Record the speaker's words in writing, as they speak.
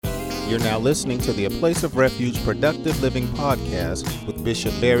You're now listening to the A Place of Refuge Productive Living podcast with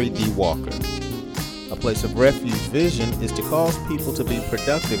Bishop Barry D. Walker. A Place of Refuge vision is to cause people to be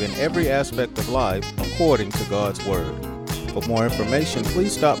productive in every aspect of life according to God's Word. For more information,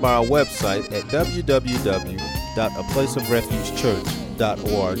 please stop by our website at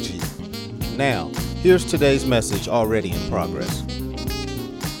www.aplaceofrefugechurch.org. Now, here's today's message already in progress.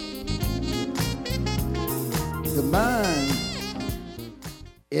 The mind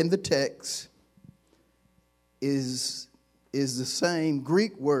in the text is the same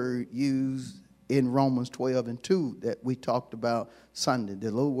Greek word used in Romans 12 and 2 that we talked about Sunday, the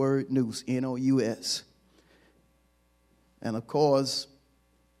little word nous, N-O-U-S. And of course,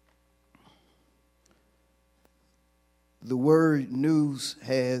 the word nous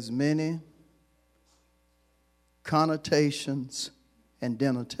has many connotations and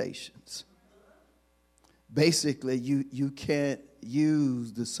denotations. Basically, you can't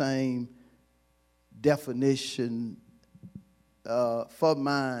use the same definition for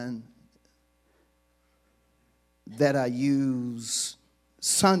mind that I use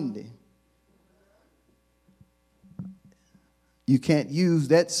Sunday. You can't use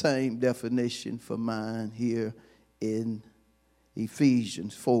that same definition for mine here in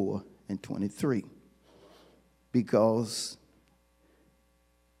Ephesians 4 and 23 because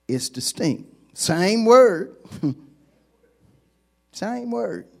it's distinct. Same word, same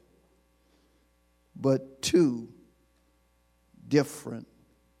word, but two different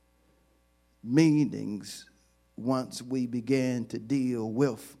meanings once we began to deal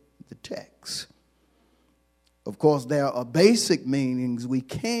with the text. Of course, there are basic meanings we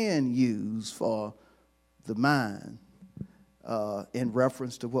can use for the mind in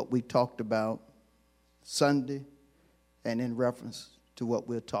reference to what we talked about Sunday and in reference to what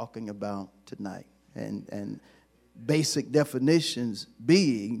we're talking about tonight. And basic definitions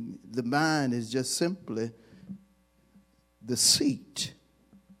being the mind is just simply the seat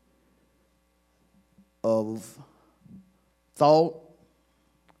of thought,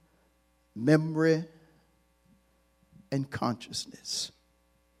 memory, and consciousness.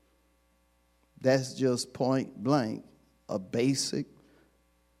 That's just point blank a basic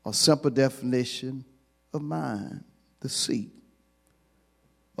or simple definition of mind, the seat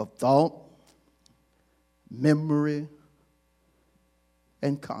of thought, memory,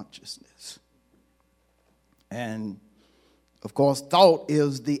 and consciousness. And of course, thought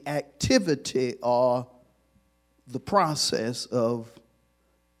is the activity or the process of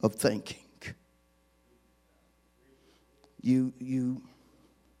thinking. You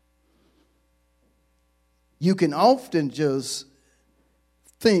can often just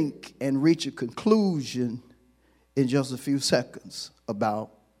think and reach a conclusion in just a few seconds about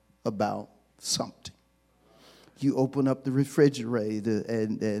something. You open up the refrigerator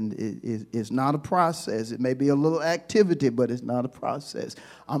and it's not a process. It may be a little activity, but it's not a process.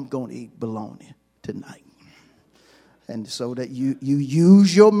 I'm going to eat bologna tonight. And so that you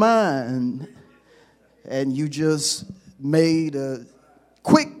use your mind and you just made a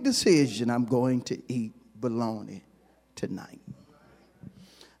quick decision, I'm going to eat bologna tonight.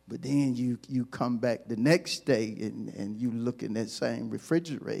 But then you come back the next day and you look in that same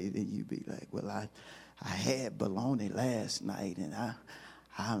refrigerator and you be like, well, I had bologna last night and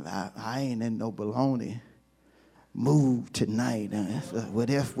I ain't in no bologna mood tonight.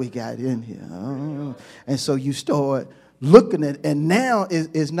 What if we got in here? Oh. And so you start looking at it, and now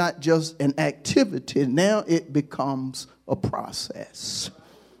it's not just an activity. Now it becomes a process.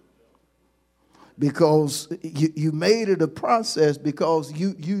 Because you made it a process because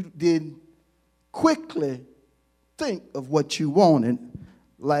you didn't quickly think of what you wanted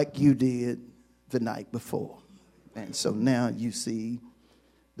like you did the night before. And so now you see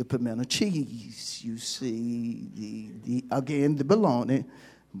the pimento cheese, you see the bologna,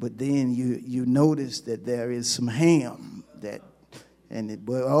 but then you notice that there is some ham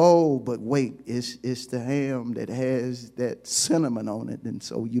but wait, it's the ham that has that cinnamon on it, and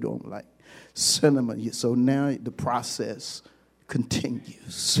so you don't like cinnamon. So now the process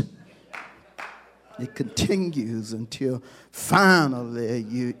continues. It continues until finally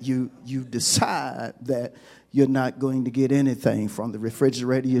you decide that you're not going to get anything from the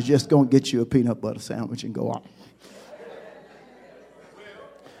refrigerator. You're just going to get you a peanut butter sandwich and go on.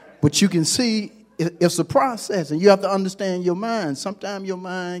 But you can see it's a process, and you have to understand your mind. Sometimes your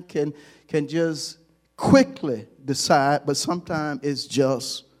mind can just quickly decide, but sometimes it's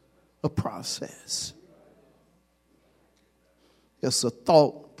just a process. It's a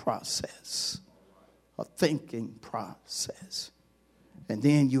thought process, a thinking process. And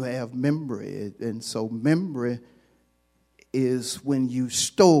then you have memory. And so memory is when you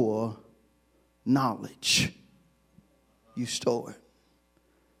store knowledge. You store it.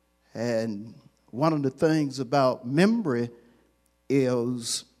 And one of the things about memory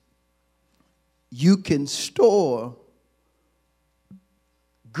is you can store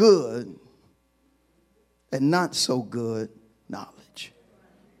good and not so good knowledge.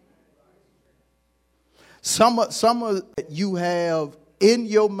 Some of you have in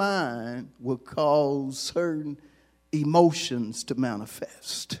your mind will cause certain emotions to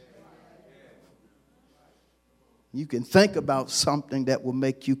manifest. You can think about something that will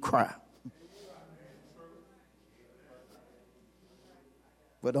make you cry.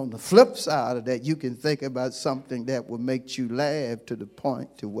 But on the flip side of that, you can think about something that will make you laugh to the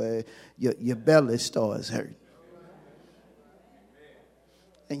point to where your belly starts hurting.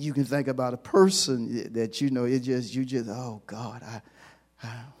 And you can think about a person that you just oh God,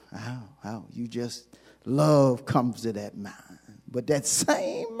 you just love comes to that mind. But that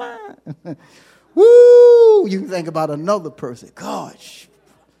same mind, woo, you can think about another person. Gosh,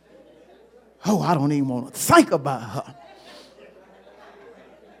 I don't even want to think about her.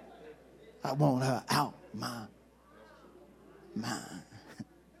 I want her out my mind.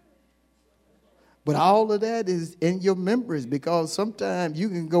 But all of that is in your memories, because sometimes you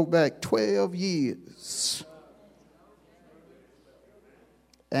can go back 12 years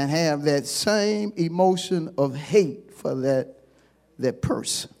and have that same emotion of hate for that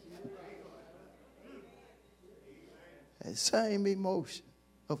person. That same emotion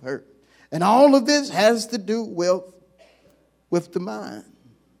of hurt. And all of this has to do with the mind.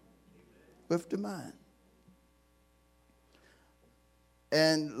 With the mind.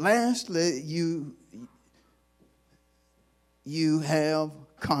 And lastly, you have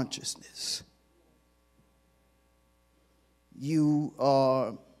consciousness. You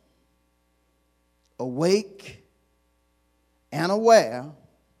are awake and aware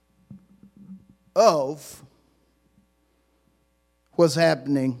of what's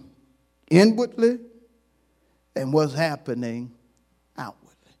happening inwardly and what's happening outwardly.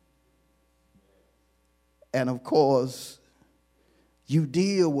 And of course, you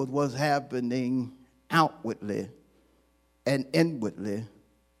deal with what's happening outwardly and inwardly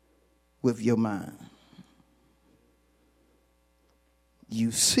with your mind.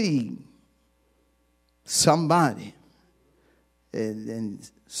 You see somebody and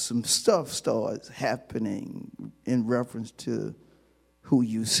some stuff starts happening in reference to who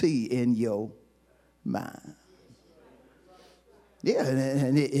you see in your mind. Yeah,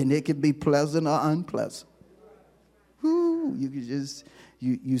 and it can be pleasant or unpleasant. Ooh, you can just,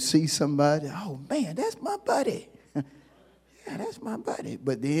 you see somebody, oh man, that's my buddy. Yeah, that's my buddy.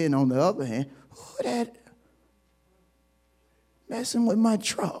 But then on the other hand, that messing with my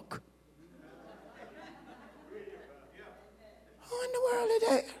truck. Who in the world is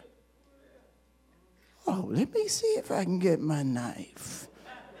that? Oh, let me see if I can get my knife.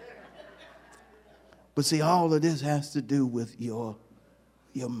 But see, all of this has to do with your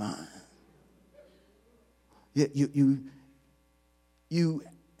mind. You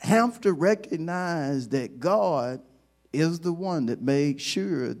have to recognize that God is the one that makes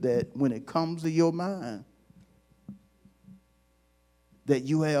sure that when it comes to your mind, that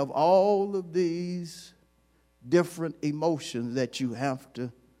you have all of these different emotions that you have to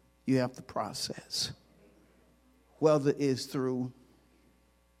process. Whether it's through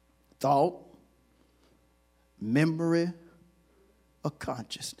thought, memory, or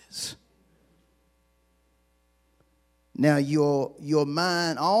consciousness. Now, your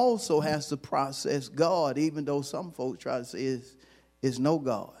mind also has to process God, even though some folks try to say it's no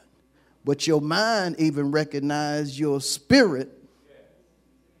God. But your mind even recognizes your spirit,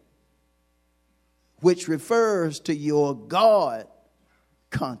 which refers to your God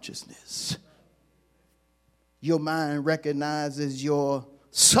consciousness. Your mind recognizes your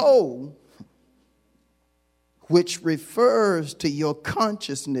soul, which refers to your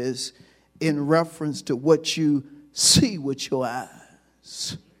consciousness in reference to what you see with your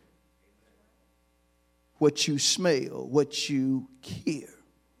eyes, what you smell, what you hear.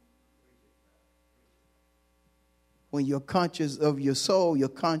 When you're conscious of your soul, you're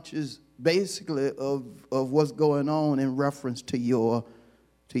conscious basically of what's going on in reference to your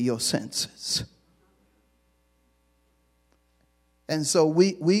senses. And so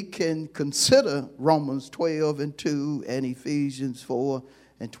we can consider Romans 12:2 and Ephesians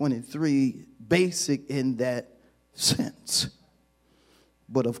 4:23 basic in that sense.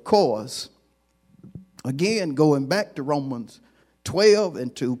 But of course, again, going back to Romans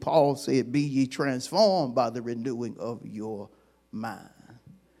 12:2, Paul said, "Be ye transformed by the renewing of your mind."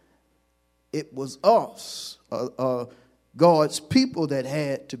 It was us, God's people, that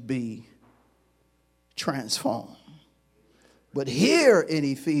had to be transformed. But here in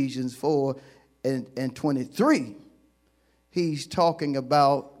Ephesians 4 and 23, he's talking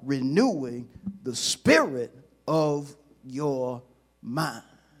about renewing the spirit of your mind.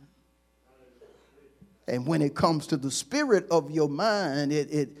 And when it comes to the spirit of your mind,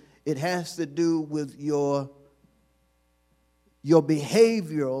 it has to do with your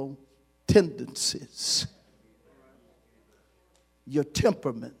behavioral tendencies, your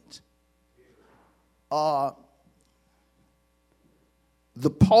temperament, the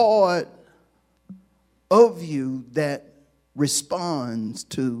part of you that responds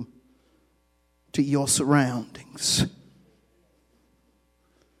to your surroundings.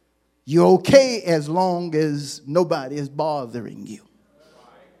 You're okay as long as nobody is bothering you.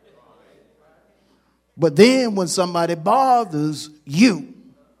 But then when somebody bothers you,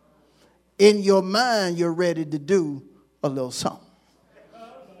 in your mind, you're ready to do a little something.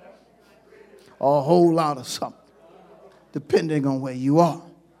 Or a whole lot of something, depending on where you are.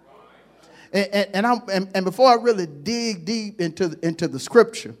 And before I really dig deep into the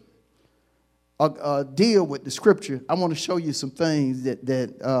scripture, deal with the scripture, I want to show you some things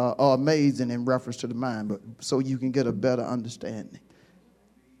that are amazing in reference to the mind, but so you can get a better understanding.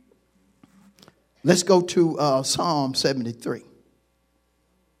 Let's go to Psalm 73.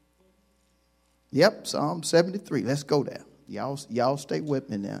 Yep, Psalm 73. Let's go there. Y'all stay with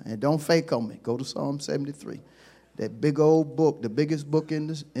me now, and don't fake on me. Go to Psalm 73, that big old book, the biggest book in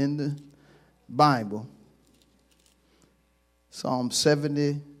the Bible. Psalm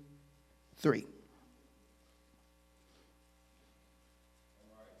 73.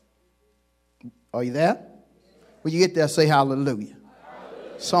 Are you there? When you get there, say hallelujah.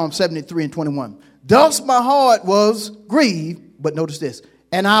 Psalm 73 and 21. Thus my heart was grieved, but notice this,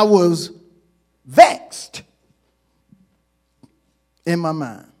 and I was vexed in my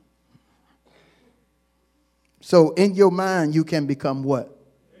mind. So in your mind, you can become what?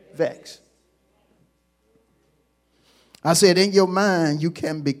 Vexed. I said in your mind, you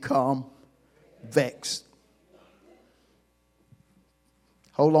can become vexed.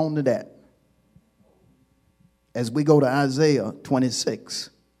 Hold on to that. As we go to Isaiah 26.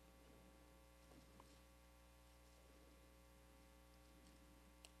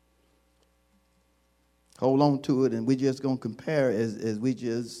 Hold on to it, and we're just going to compare as we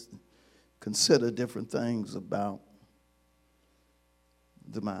just consider different things about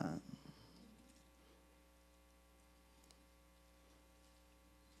the mind.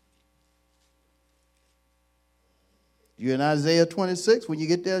 You're in Isaiah 26. When you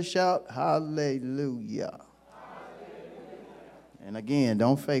get there, shout hallelujah. And again,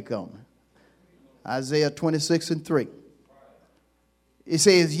 don't fake on me. Isaiah 26 and 3. It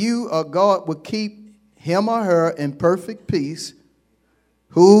says, you, God, will keep him or her in perfect peace,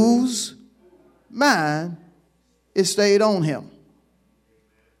 whose mind is stayed on him.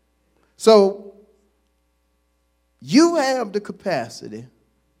 So, you have the capacity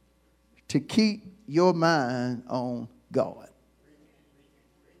to keep your mind on God.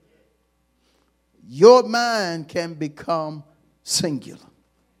 Your mind can become singular.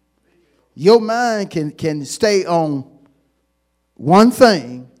 Your mind can stay on one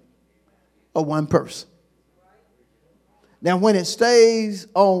thing or one person. Now, when it stays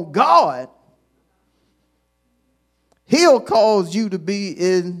on God, he'll cause you to be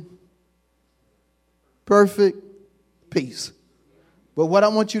in perfect peace. But what I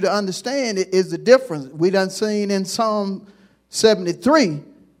want you to understand is the difference. We done seen in Psalm 73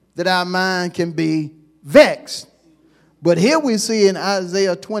 that our mind can be vexed. But here we see in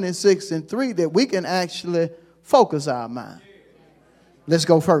Isaiah 26 and 3 that we can actually focus our mind. Let's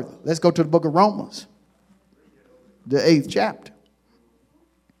go further. Let's go to the book of Romans, the 8th chapter.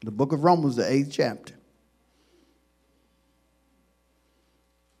 The book of Romans, the 8th chapter.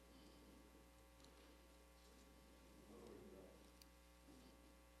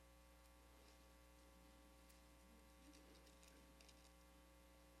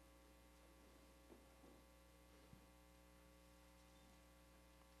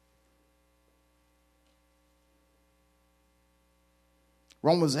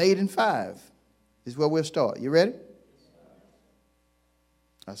 Romans 8 and 5 is where we'll start. You ready?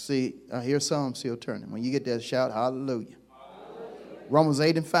 I hear some still turning. When you get there, shout hallelujah. Hallelujah. Romans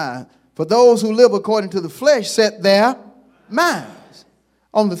 8 and 5. For those who live according to the flesh set their minds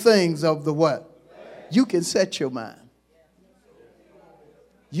on the things of the what? You can set your mind.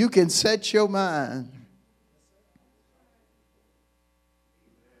 You can set your mind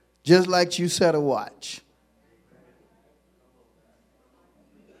just like you set a watch.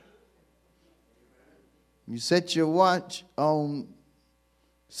 You set your watch on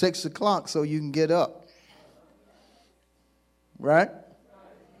 6 o'clock so you can get up. right?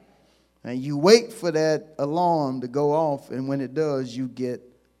 And you wait for that alarm to go off, and when it does, you get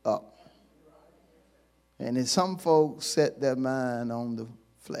up. And then some folks set their mind on the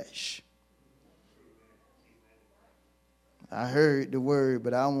flesh. I heard the word,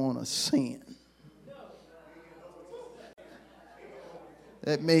 but I want to sin.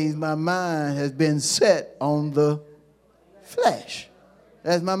 That means my mind has been set on the flesh.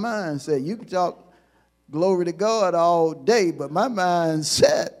 That's my mindset. You can talk glory to God all day, but my mind's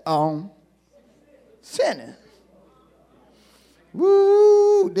set on sinning.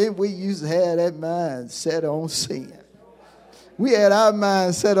 Woo! Then we used to have that mind set on sin. We had our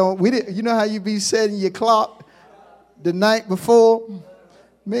mind set on, you know how you be setting your clock the night before?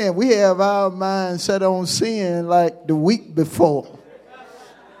 Man, we have our mind set on sin like the week before.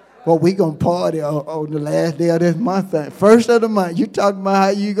 Well, we going to party on the last day of this month. First of the month. You talking about how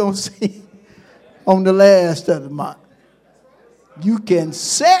you going to see on the last of the month. You can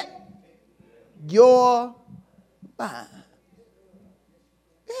set your mind.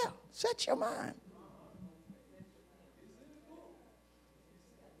 Yeah, set your mind.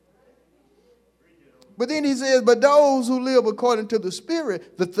 But then he says, but those who live according to the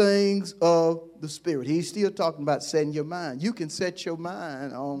Spirit, the things of the Spirit. He's still talking about setting your mind. You can set your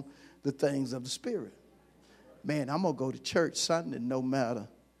mind on the things of the Spirit. Man, I'm going to go to church Sunday no matter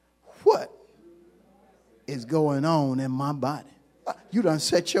what is going on in my body. You done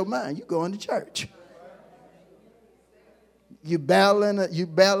set your mind. You going to church. You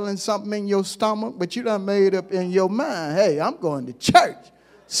battling something in your stomach, but you done made up in your mind, hey, I'm going to church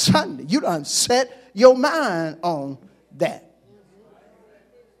Sunday. You done set your mind on that.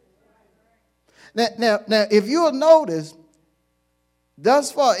 Now, if you'll notice, thus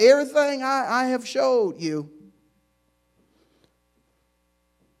far, everything I have showed you,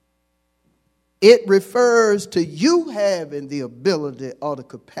 it refers to you having the ability or the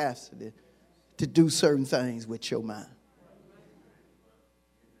capacity to do certain things with your mind.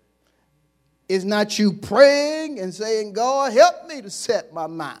 It's not you praying and saying, God, help me to set my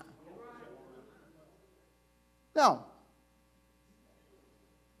mind. No.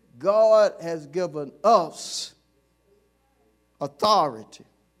 God has given us authority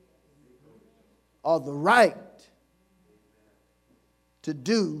or the right to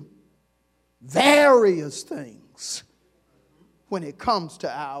do various things when it comes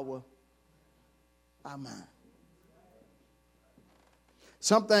to our mind.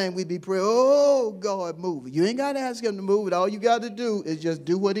 Sometimes we be praying, oh, God, move it. You ain't got to ask him to move it. All you got to do is just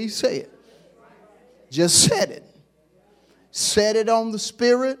do what he said. Just set it. Set it on the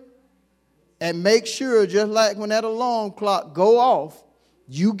Spirit and make sure, just like when that alarm clock go off,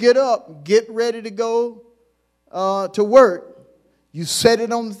 you get up, get ready to go to work. You set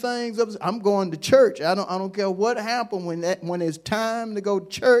it on the things of, I'm going to church. I don't care what happened when it's time to go to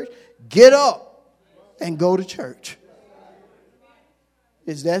church. Get up and go to church.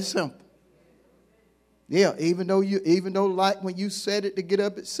 It's that simple. Yeah, even though like when you set it to get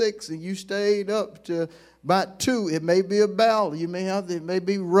up at 6 and you stayed up to about 2, it may be a battle. It may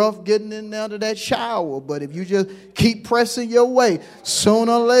be rough getting in and out of that shower. But if you just keep pressing your way,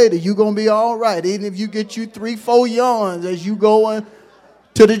 sooner or later you're gonna be all right. Even if you get you 3-4 yawns as you going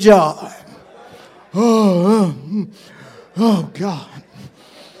to the job. Oh God.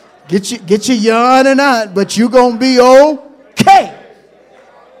 Get your yawning out, but you're gonna be okay.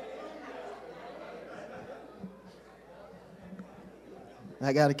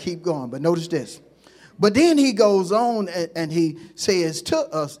 I got to keep going, but notice this. But then he goes on and he says to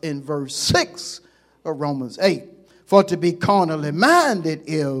us in verse 6 of Romans 8, for to be carnally minded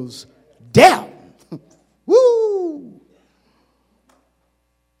is death. Woo!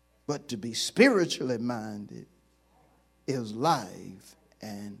 But to be spiritually minded is life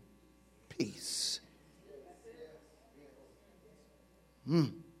and peace.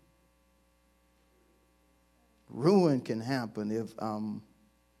 Ruin can happen if I'm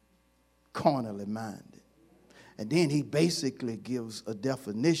carnally minded. And then he basically gives a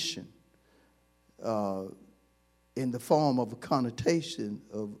definition in the form of a connotation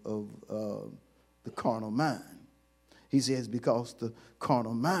of the carnal mind. He says, because the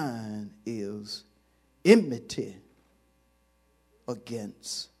carnal mind is enmity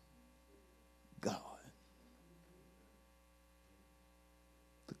against God.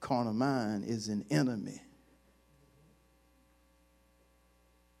 The carnal mind is an enemy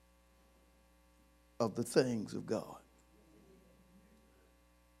of the things of God.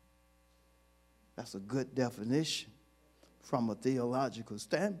 That's a good definition from a theological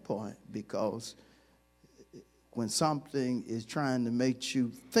standpoint, because when something is trying to make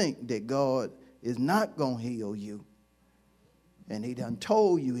you think that God is not going to heal you, and he done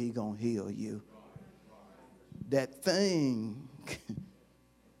told you he gonna heal you, that thing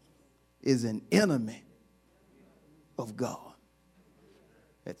is an enemy of God.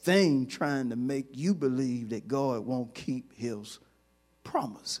 That thing trying to make you believe that God won't keep his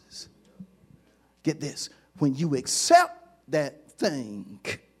promises. Get this. When you accept that thing,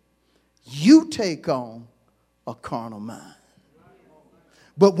 you take on a carnal mind.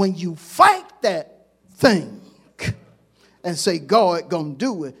 But when you fight that thing and say, God gonna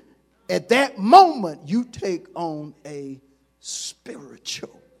do it, at that moment you take on a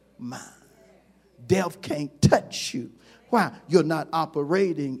spiritual mind. Death can't touch you. Why? You're not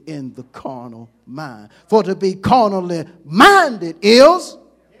operating in the carnal mind. For to be carnally minded is,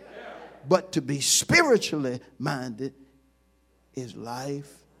 but to be spiritually minded is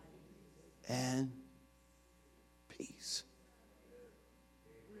life and peace.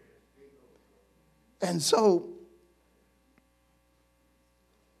 And so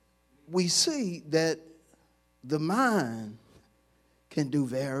we see that the mind can do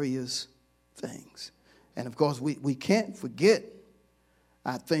various things. And of course, we can't forget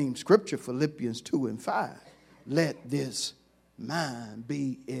our theme scripture, Philippians 2 and 5. Let this mind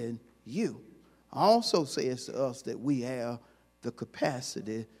be in you. Also says to us that we have the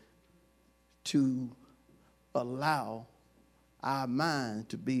capacity to allow our mind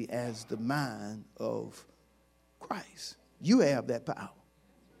to be as the mind of Christ. You have that power.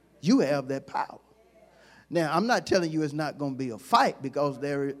 You have that power. Now, I'm not telling you it's not going to be a fight, because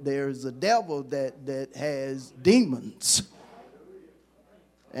there's a devil that has demons.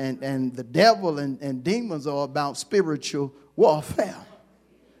 And the devil and demons are about spiritual warfare.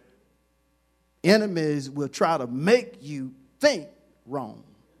 Enemies will try to make you think wrong.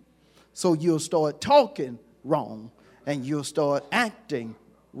 So you'll start talking wrong and you'll start acting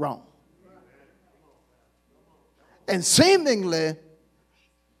wrong. And seemingly,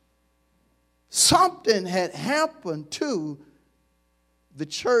 something had happened to the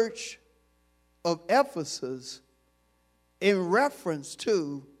church of Ephesus in reference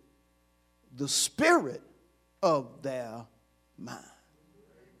to the spirit of their mind.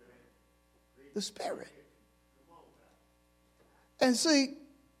 The spirit. And see,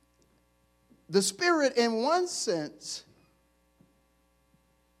 the spirit in one sense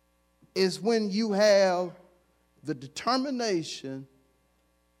is when you have the determination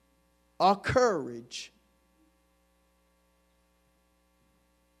or courage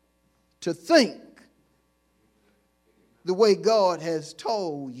to think the way God has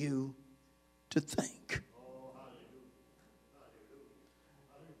told you to think.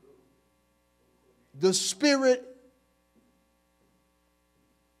 The spirit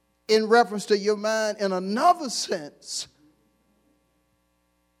in reference to your mind in another sense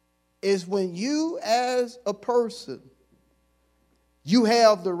is when you as a person, you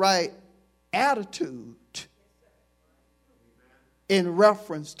have the right attitude in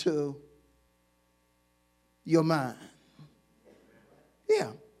reference to your mind.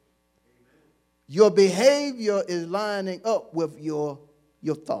 Yeah. Your behavior is lining up with your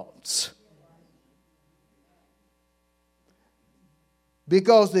thoughts.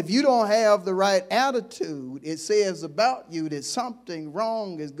 Because if you don't have the right attitude, it says about you that something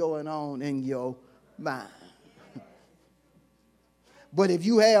wrong is going on in your mind. But if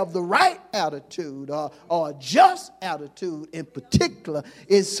you have the right attitude or a just attitude in particular,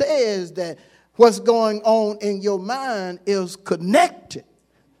 it says that what's going on in your mind is connected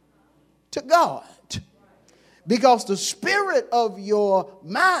to God. Because the spirit of your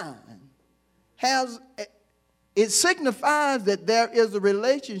mind it signifies that there is a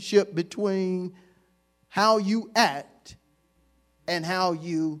relationship between how you act and how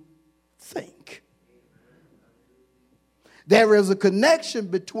you think. There is a connection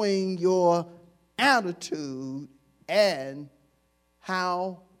between your attitude and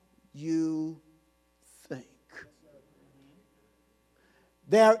how you think.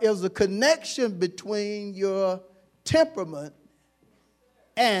 There is a connection between your temperament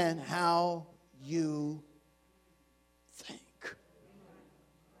and how you think.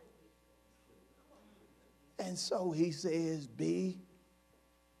 And so he says, be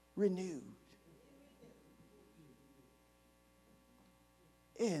renewed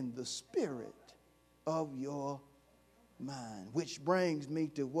in the spirit of your mind. Which brings me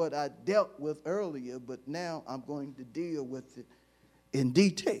to what I dealt with earlier, but now I'm going to deal with it in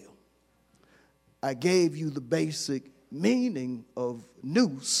detail. I gave you the basic meaning of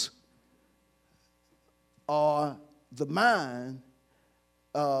nous, or the mind,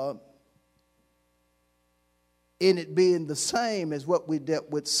 in it being the same as what we dealt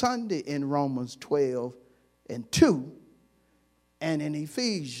with Sunday in Romans 12 and 2, and in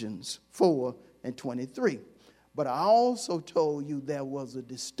Ephesians 4 and 23. But I also told you there was a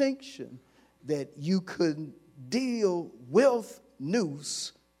distinction that you couldn't deal with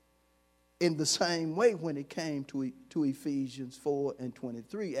nous in the same way when it came to Ephesians 4 and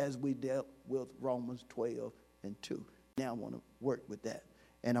 23 as we dealt with Romans 12 and 2. Now I want to work with that,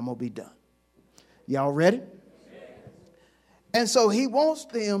 and I'm going to be done. Y'all ready? Yes. And so he wants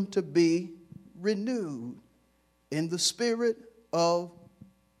them to be renewed in the spirit of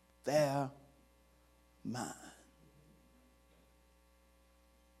their mind.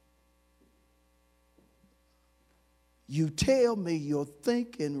 You tell me you're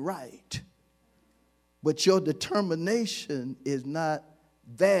thinking right, but your determination is not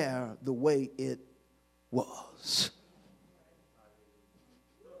there the way it was.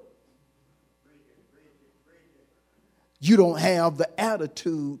 You don't have the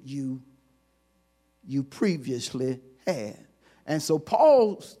attitude you previously had. And so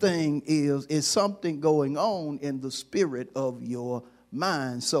Paul's thing is something going on in the spirit of your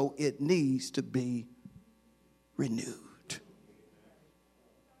mind, so it needs to be renewed.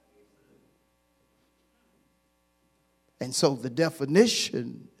 And so the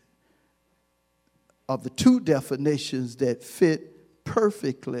definition of the two definitions that fit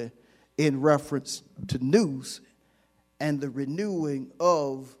perfectly in reference to nous and the renewing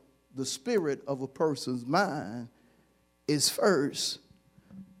of the spirit of a person's mind is, first,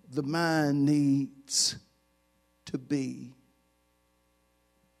 the mind needs to be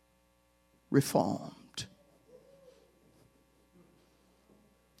reformed.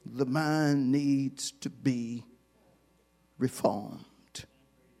 The mind needs to be reformed.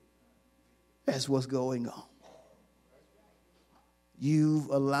 That's what's going on. You've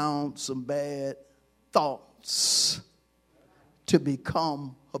allowed some bad thoughts to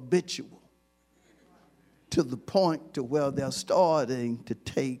become habitual to the point to where they're starting to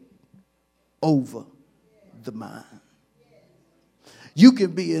take over the mind. You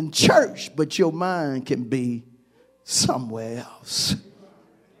can be in church, but your mind can be somewhere else.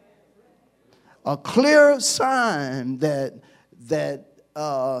 A clear sign that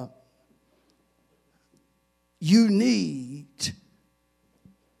you need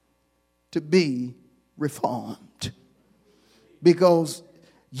to be reformed, because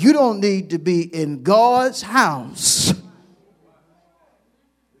you don't need to be in God's house,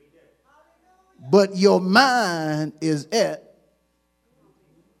 but your mind is at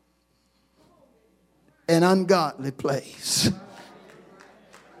an ungodly place.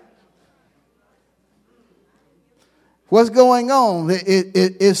 What's going on?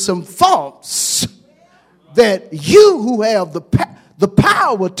 It is some thoughts that you who have the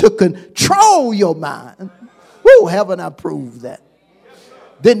power to control your mind. Woo, haven't I proved that?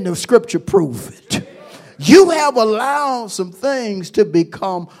 Didn't the scripture prove it? You have allowed some things to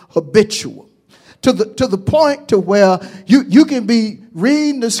become habitual to the point to where you can be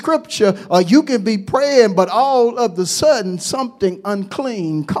reading the scripture or you can be praying, but all of a sudden something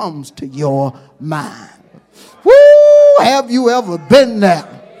unclean comes to your mind. Woo! Have you ever been there?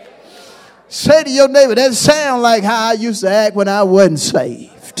 Say to your neighbor, that sounds like how I used to act when I wasn't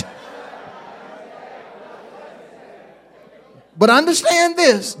saved. But understand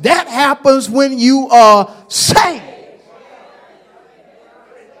this, that happens when you are saved.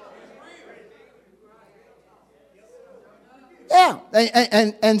 Yeah,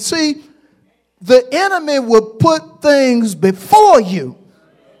 and see, the enemy will put things before you.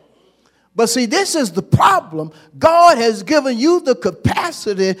 But see, this is the problem. God has given you the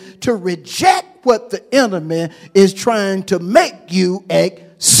capacity to reject what the enemy is trying to make you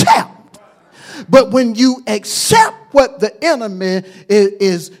accept. But when you accept what the enemy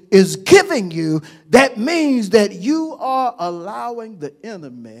is giving you, that means that you are allowing the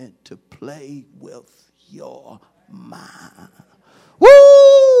enemy to play with your mind.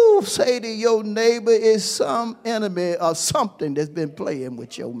 Woo! Say to your neighbor, it's some enemy or something that's been playing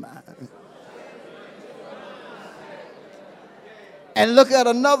with your mind. And look at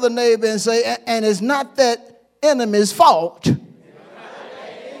another neighbor and say, and it's not that enemy's fault.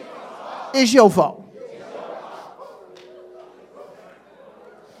 It's your fault.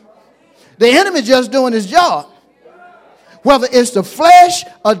 The enemy just doing his job. Whether it's the flesh,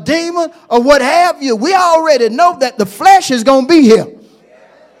 a demon, or what have you, we already know that the flesh is going to be here.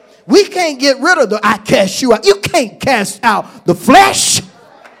 We can't get rid of I cast you out. You can't cast out the flesh.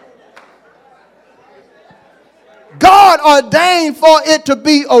 God ordained for it to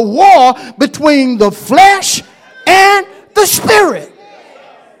be a war between the flesh and the spirit.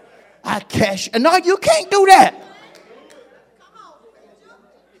 I cast you. No, you can't do that.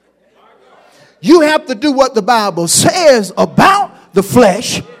 You have to do what the Bible says about the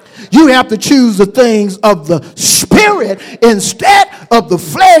flesh. You have to choose the things of the Spirit instead of the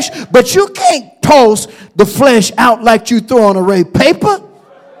flesh. But you can't toss the flesh out like you throwing away paper.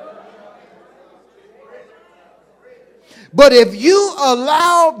 But if you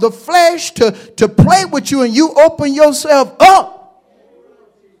allow the flesh to play with you and you open yourself up,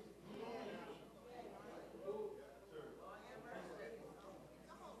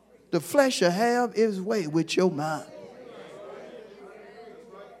 the flesh will have its way with your mind.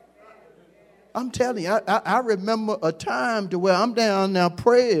 I'm telling you, I remember a time to where I'm down now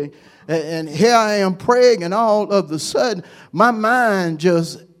praying, and here I am praying, and all of a sudden my mind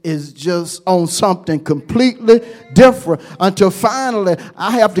is just on something completely different until finally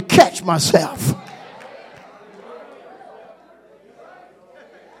I have to catch myself.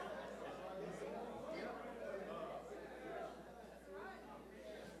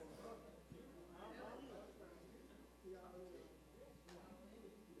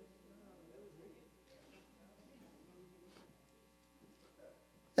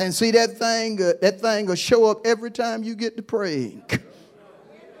 And see, that thing will show up every time you get to praying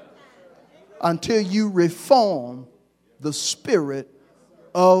until you reform the spirit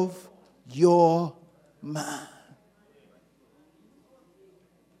of your mind.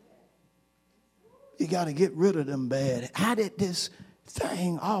 You got to get rid of them bad. How did this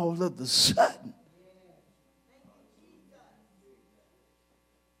thing all of a sudden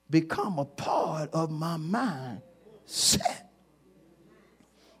become a part of my mindset?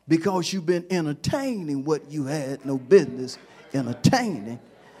 Because you've been entertaining what you had no business entertaining.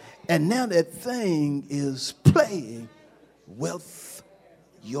 And now that thing is playing with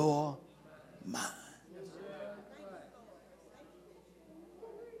your mind.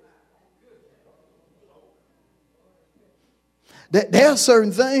 There are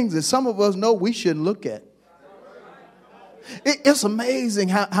certain things that some of us know we shouldn't look at. It's amazing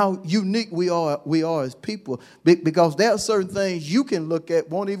how unique we are as people, because there are certain things you can look at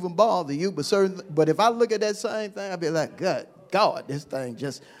won't even bother you, but if I look at that same thing, I'll be like, God, this thing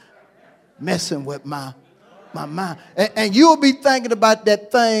just messing with my mind. And you'll be thinking about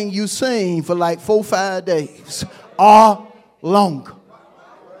that thing you seen for like 4-5 days or longer.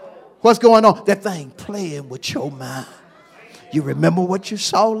 What's going on? That thing playing with your mind. You remember what you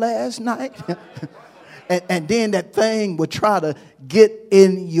saw last night? And then that thing will try to get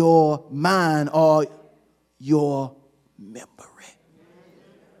in your mind or your memory.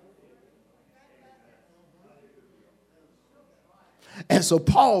 And so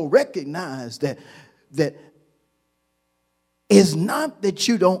Paul recognized that it's not that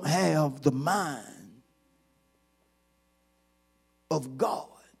you don't have the mind of God,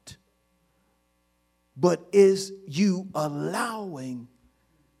 but is you allowing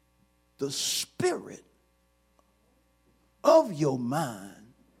the spirit of your mind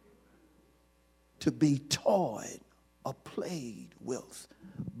to be toyed or played with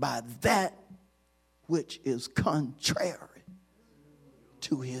by that which is contrary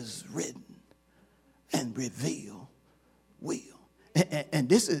to his written and revealed will. And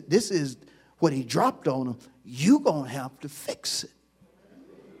this is what he dropped on them. You're going to have to fix it.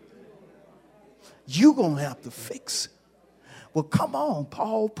 You're going to have to fix it. Well, come on,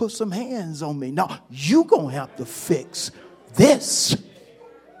 Paul, put some hands on me. No, you're going to have to fix this.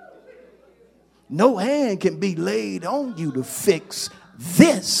 No hand can be laid on you to fix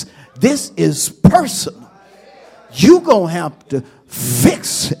this. This is personal. You're going to have to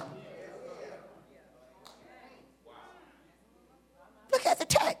fix it. Look at the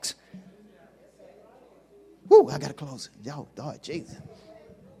text. Woo, I got to close it. Y'all, Lord Jesus.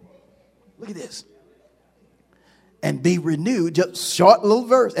 Look at this. And be renewed, just short little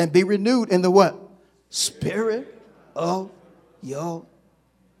verse, and be renewed in the what? Spirit of your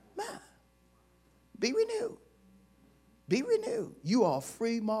mind. Be renewed. Be renewed. You are a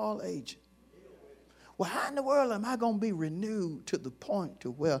free moral agent. Well, how in the world am I going to be renewed to the point to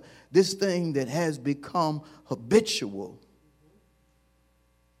where this thing that has become habitual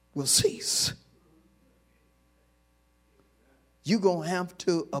will cease? You're going to have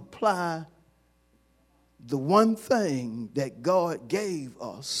to apply the one thing that God gave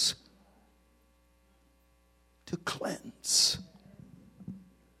us to cleanse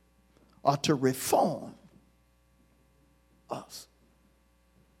or to reform us.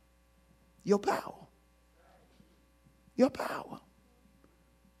 Your power. Your power.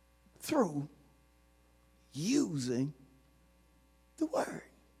 Through using the word.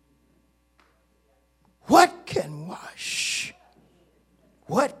 What can wash?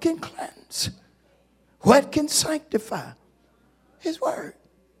 What can cleanse? What can sanctify? His word.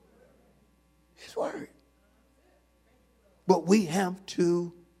 His word. But we have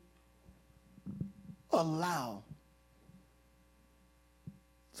to allow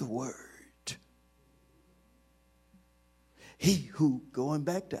the word. He who, going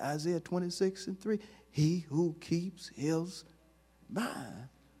back to Isaiah 26:3, he who keeps his mind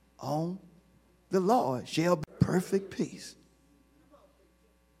on the Lord shall be perfect peace.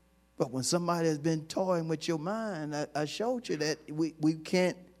 But when somebody has been toying with your mind, I showed you that we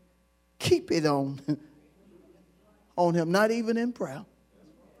can't keep it on him, not even in prayer.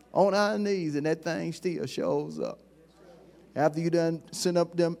 On our knees, and that thing still shows up. After you done sent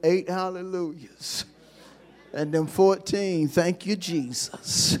up them 8 hallelujahs and them 14, thank you,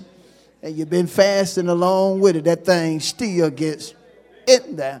 Jesus. And you've been fasting along with it, that thing still gets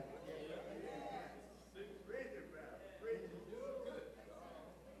in there.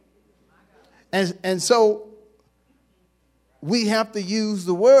 And so we have to use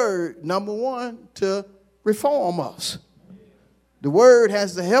the word, number one, to reform us. The word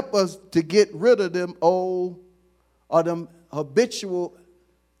has to help us to get rid of them old or them habitual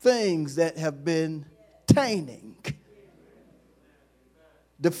things that have been tainting,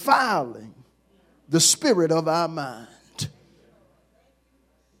 defiling the spirit of our mind.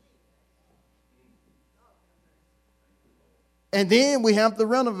 And then we have to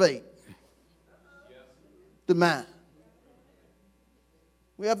renovate the mind.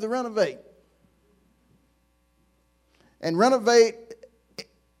 We have to renovate. And renovate,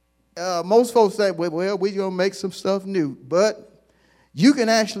 most folks say, well, we're going to make some stuff new. But you can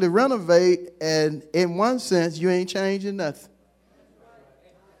actually renovate, and in one sense, you ain't changing nothing.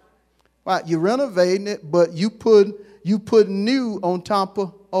 Right, you're renovating it, but you put new on top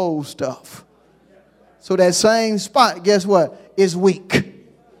of old stuff. So that same spot, guess what? Is weak.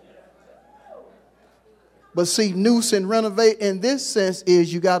 But see, noose and renovate in this sense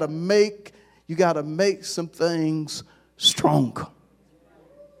is you got to make some things stronger.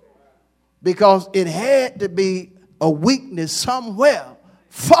 Because it had to be a weakness somewhere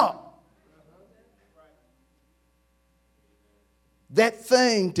for that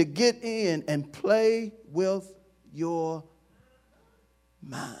thing to get in and play with your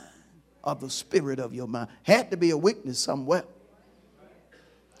mind, or the spirit of your mind. Had to be a weakness somewhere.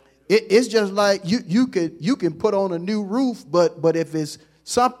 It's just like you can put on a new roof, but if it's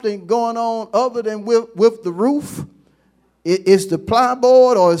something going on other than with the roof, it's the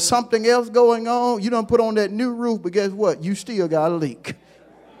plyboard or it's something else going on, you don't put on that new roof, but guess what? You still got a leak.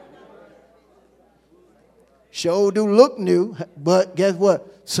 Sure do look new, but guess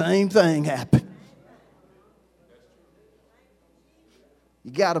what? Same thing happened.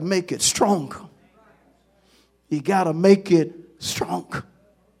 You got to make it stronger. You got to make it stronger.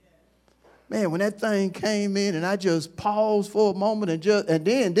 Man, when that thing came in and I just paused for a moment and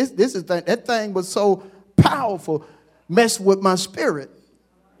then this is that thing was so powerful, messed with my spirit.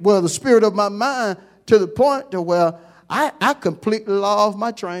 Well, the spirit of my mind to the point to where I completely lost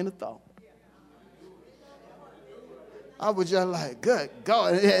my train of thought. I was just like, good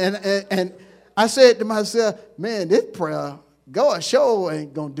God. And I said to myself, man, this prayer, God sure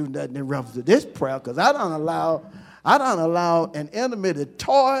ain't going to do nothing in reference to this prayer, because I don't allow an enemy to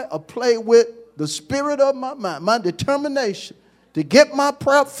toy or play with the spirit of my mind, my determination to get my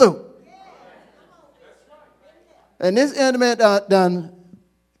prayer through. And this enemy done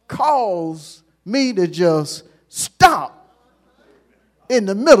caused me to just stop in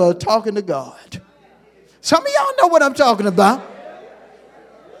the middle of talking to God. Some of y'all know what I'm talking about.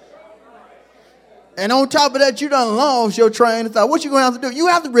 And on top of that, you done lost your train of thought. What you going to have to do? You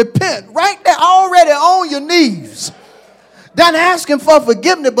have to repent right there, already on your knees. Done asking for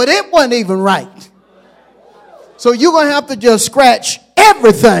forgiveness, but it wasn't even right. So you're going to have to just scratch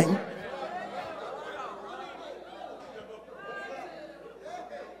everything.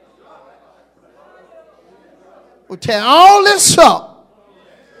 We'll tear all this up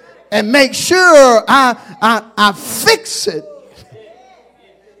and make sure I fix it,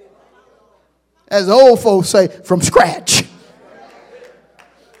 as the old folks say, from scratch.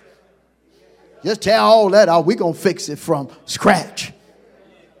 Just tear all that out. We're going to fix it from scratch.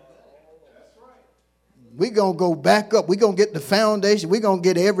 We're going to go back up. We're going to get the foundation. We're going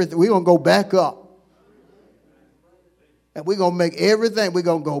to get everything. We're going to go back up. And we're going to make everything. We're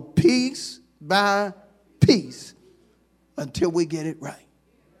going to go piece by piece until we get it right.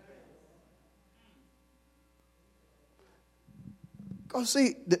 Because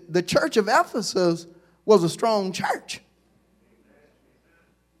see, the church of Ephesus was a strong church.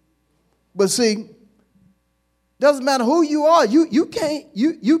 But see, doesn't matter who you are,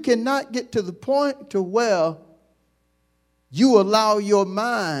 you cannot get to the point to where you allow your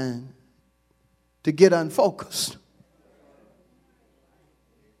mind to get unfocused.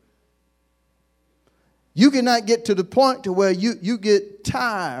 You cannot get to the point to where you get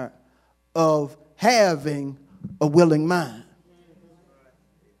tired of having a willing mind.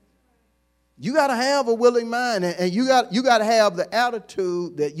 You got to have a willing mind, and you got to have the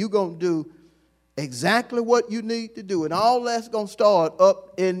attitude that you're going to do exactly what you need to do. And all that's going to start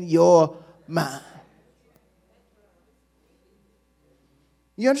up in your mind.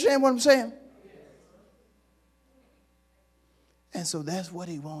 You understand what I'm saying? And so that's what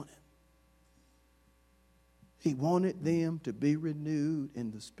he wanted. He wanted them to be renewed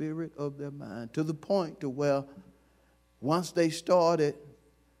in the spirit of their mind, to the point to where once they started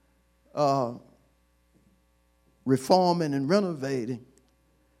reforming and renovating,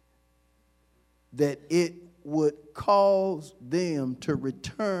 that it would cause them to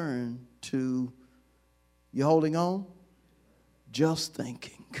return to, you holding on? Just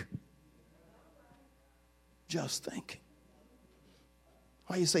thinking. Just thinking.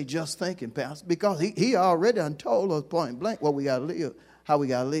 Why you say just thinking, Pastor? Because he already done told us point blank what we got to live, how we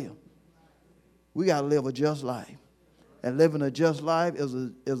got to live. We got to live a just life. And living a just life is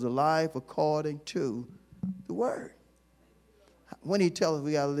a life according to the word. When he tells us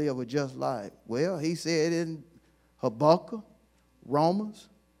we got to live a just life, well, he said in Habakkuk, Romans,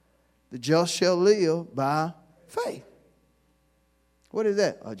 the just shall live by faith. What is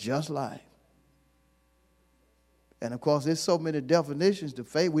that? A just life. And, of course, there's so many definitions to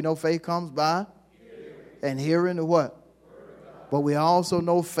faith. We know faith comes by hearing. And hearing the what? But we also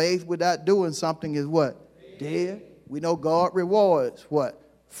know faith without doing something is what? Dead. We know God rewards what?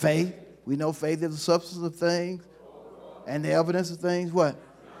 Faith. We know faith is the substance of things and the evidence of things what?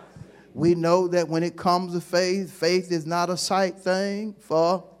 We know that when it comes to faith, faith is not a sight thing,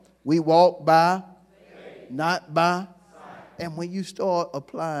 for we walk by, not by. And when you start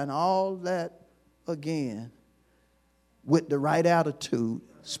applying all that again, with the right attitude,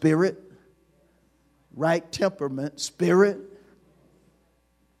 spirit, right temperament, spirit,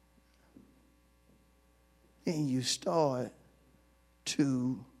 and you start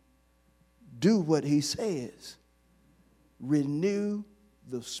to do what he says, renew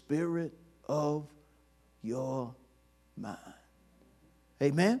the spirit of your mind.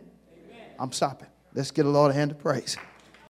 Amen? Amen. I'm stopping. Let's get a Lord a hand of praise.